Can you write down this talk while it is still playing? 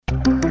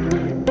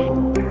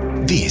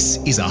This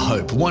is a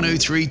Hope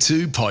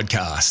 1032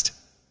 podcast.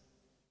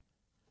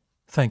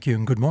 Thank you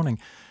and good morning.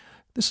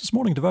 This is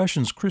Morning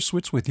Devotions. Chris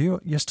Switz with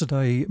you.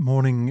 Yesterday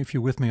morning, if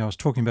you're with me, I was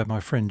talking about my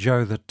friend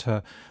Joe that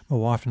my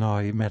wife and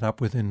I met up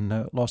with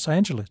in Los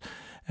Angeles,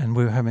 and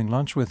we were having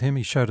lunch with him.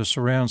 He showed us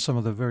around some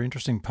of the very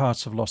interesting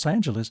parts of Los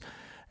Angeles,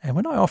 and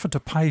when I offered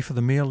to pay for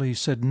the meal, he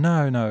said,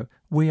 no,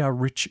 we are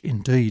rich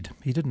indeed.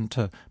 He didn't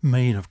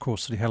mean, of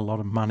course, that he had a lot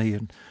of money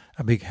and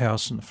a big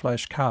house and a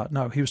flash car.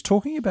 No, he was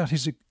talking about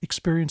his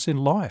experience in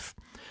life.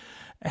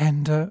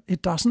 And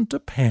it doesn't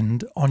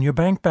depend on your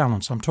bank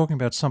balance. I'm talking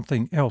about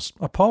something else.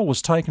 A poll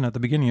was taken at the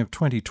beginning of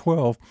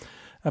 2012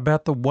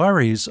 about the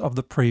worries of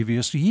the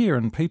previous year,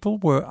 and people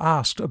were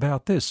asked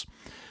about this.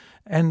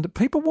 And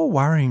people were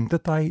worrying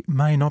that they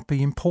may not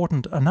be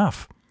important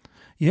enough.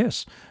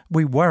 Yes,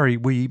 we worry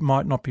we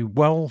might not be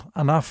well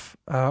enough,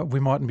 we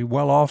mightn't be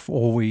well off,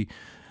 or we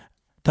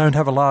don't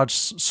have a large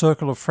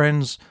circle of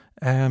friends,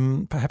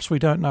 perhaps we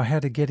don't know how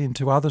to get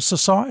into other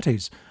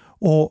societies.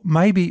 Or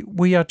maybe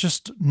we are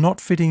just not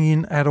fitting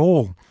in at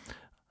all.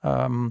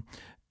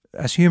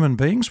 As human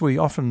beings, we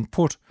often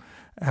put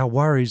our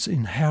worries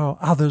in how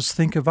others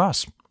think of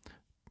us.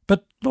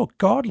 But look,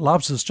 God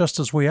loves us just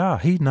as we are.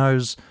 He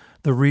knows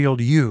the real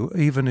you,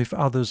 even if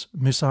others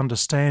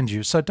misunderstand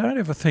you. So don't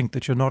ever think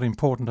that you're not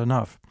important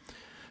enough.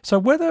 So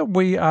whether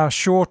we are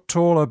short,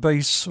 tall,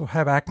 obese, or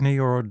have acne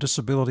or a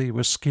disability,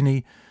 we're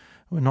skinny,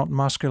 we're not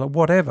muscular,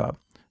 whatever,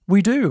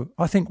 we do,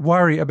 I think,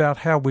 worry about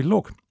how we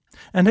look.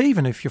 And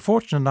even if you're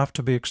fortunate enough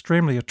to be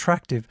extremely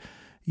attractive,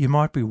 you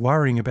might be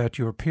worrying about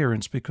your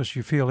appearance because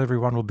you feel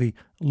everyone will be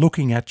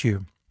looking at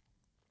you.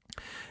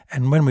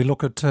 And when we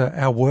look at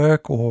our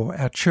work or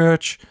our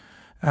church,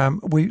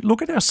 we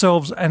look at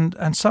ourselves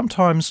and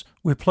sometimes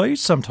we're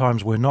pleased,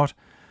 sometimes we're not.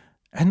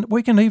 And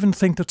we can even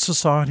think that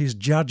society is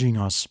judging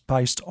us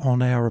based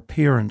on our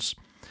appearance.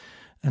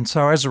 And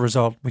so as a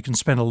result, we can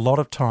spend a lot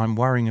of time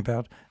worrying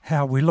about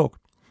how we look.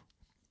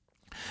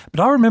 But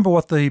I remember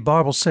what the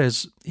Bible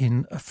says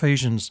in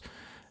Ephesians,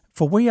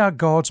 "For we are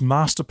God's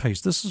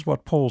masterpiece." This is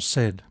what Paul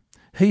said.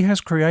 He has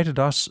created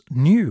us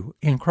new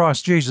in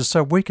Christ Jesus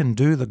so we can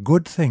do the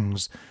good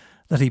things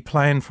that he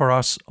planned for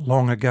us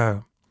long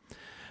ago.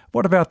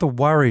 What about the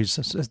worries?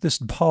 This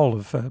poll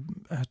of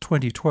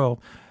 2012,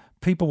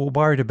 people were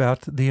worried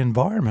about the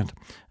environment,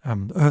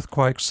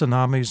 earthquakes,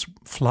 tsunamis,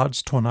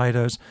 floods,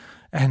 tornadoes,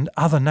 and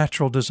other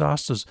natural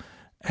disasters.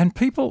 And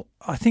people,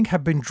 I think,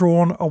 have been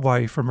drawn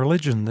away from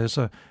religion. There's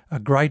a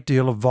great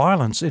deal of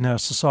violence in our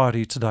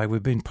society today.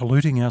 We've been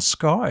polluting our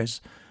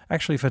skies,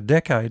 actually for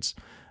decades.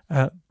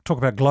 Talk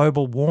about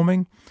global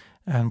warming,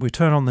 and we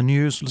turn on the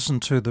news, listen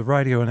to the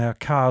radio in our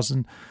cars,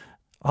 and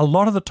a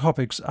lot of the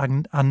topics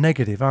are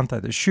negative, aren't they?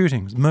 There's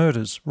shootings,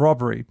 murders,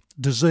 robbery,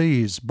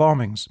 disease,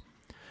 bombings.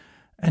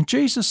 And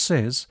Jesus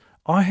says,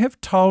 "I have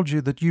told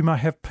you that you may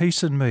have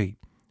peace in me."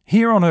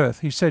 Here on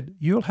earth, he said,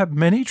 "You'll have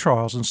many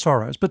trials and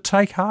sorrows, but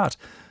take heart,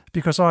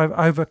 because I have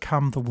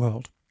overcome the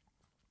world."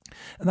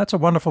 And that's a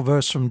wonderful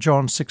verse from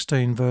John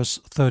 16, verse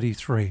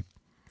 33.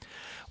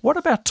 What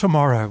about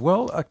tomorrow?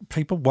 Well,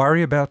 people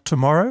worry about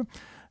tomorrow.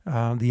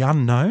 The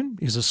unknown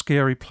is a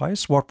scary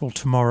place. What will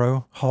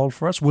tomorrow hold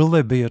for us? Will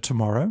there be a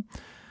tomorrow?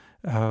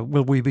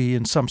 Will we be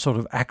in some sort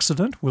of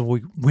accident? Will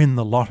we win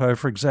the lotto,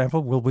 for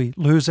example? Will we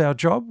lose our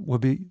job? Will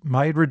we be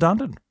made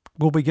redundant?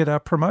 Will we get our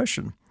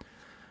promotion?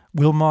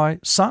 Will my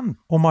son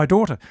or my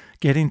daughter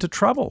get into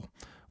trouble?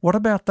 What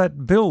about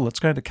that bill that's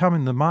going to come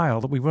in the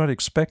mail that we weren't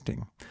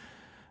expecting?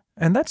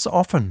 And that's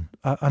often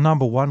a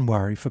number one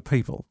worry for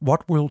people.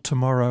 What will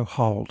tomorrow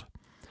hold?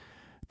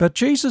 But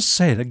Jesus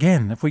said,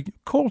 again, if we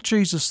call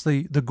Jesus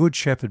the Good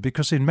Shepherd,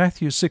 because in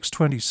Matthew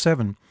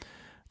 6:27,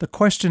 the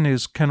question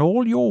is, can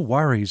all your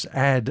worries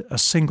add a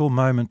single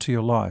moment to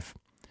your life?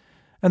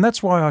 And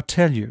that's why I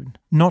tell you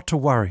not to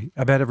worry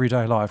about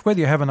everyday life.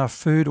 Whether you have enough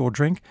food or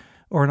drink,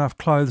 or enough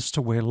clothes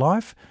to wear,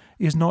 life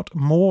is not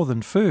more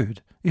than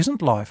food.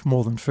 Isn't life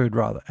more than food,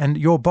 rather? And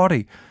your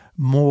body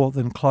more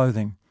than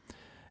clothing?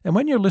 And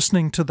when you're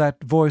listening to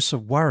that voice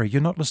of worry,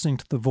 you're not listening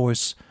to the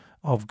voice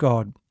of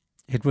God.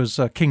 It was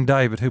King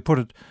David who put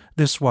it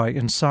this way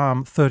in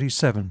Psalm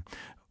 37.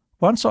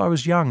 "Once I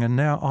was young and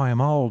now I am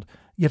old,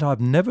 yet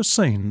I've never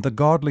seen the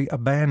godly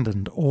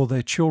abandoned or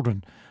their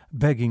children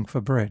begging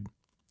for bread."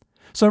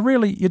 So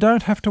really, you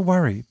don't have to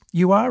worry.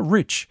 You are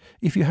rich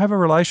if you have a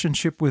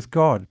relationship with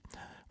God.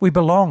 We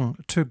belong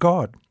to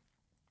God.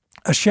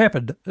 A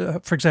shepherd,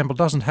 for example,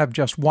 doesn't have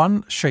just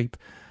one sheep,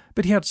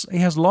 but he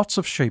has lots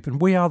of sheep,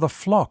 and we are the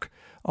flock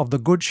of the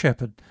Good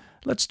Shepherd.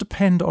 Let's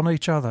depend on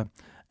each other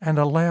and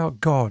allow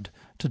God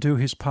to do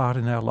his part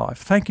in our life.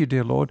 Thank you,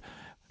 dear Lord.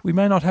 We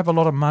may not have a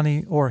lot of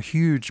money or a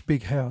huge,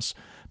 big house,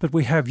 but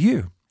we have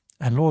you,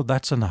 and Lord,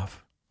 that's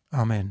enough.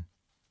 Amen.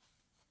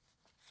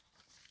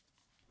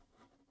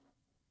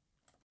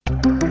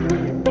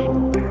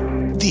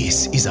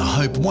 This is a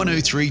Hope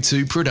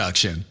 1032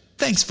 production.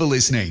 Thanks for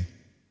listening.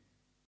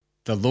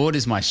 The Lord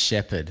is my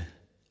shepherd.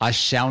 I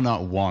shall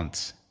not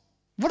want.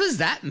 What does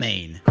that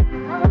mean?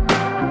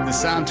 the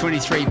Psalm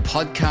 23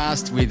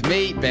 podcast with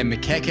me, Ben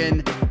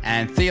McEachen,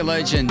 and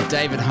theologian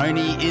David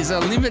Honey is a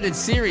limited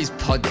series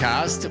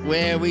podcast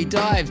where we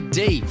dive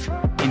deep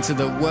into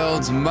the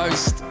world's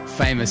most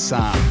famous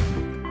psalm.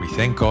 We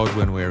thank God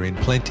when we're in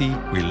plenty.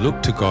 We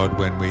look to God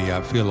when we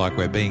feel like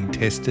we're being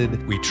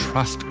tested. We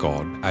trust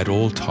God at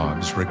all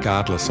times,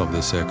 regardless of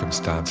the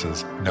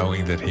circumstances,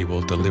 knowing that He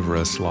will deliver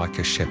us like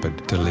a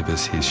shepherd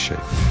delivers his sheep.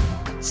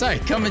 So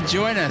come and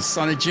join us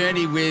on a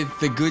journey with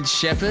the Good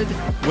Shepherd,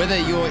 whether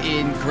you're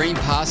in green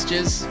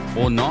pastures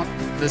or not.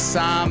 The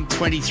Psalm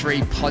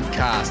 23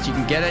 podcast. You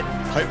can get it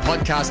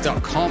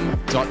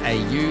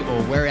hopepodcast.com.au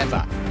or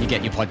wherever you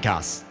get your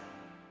podcasts.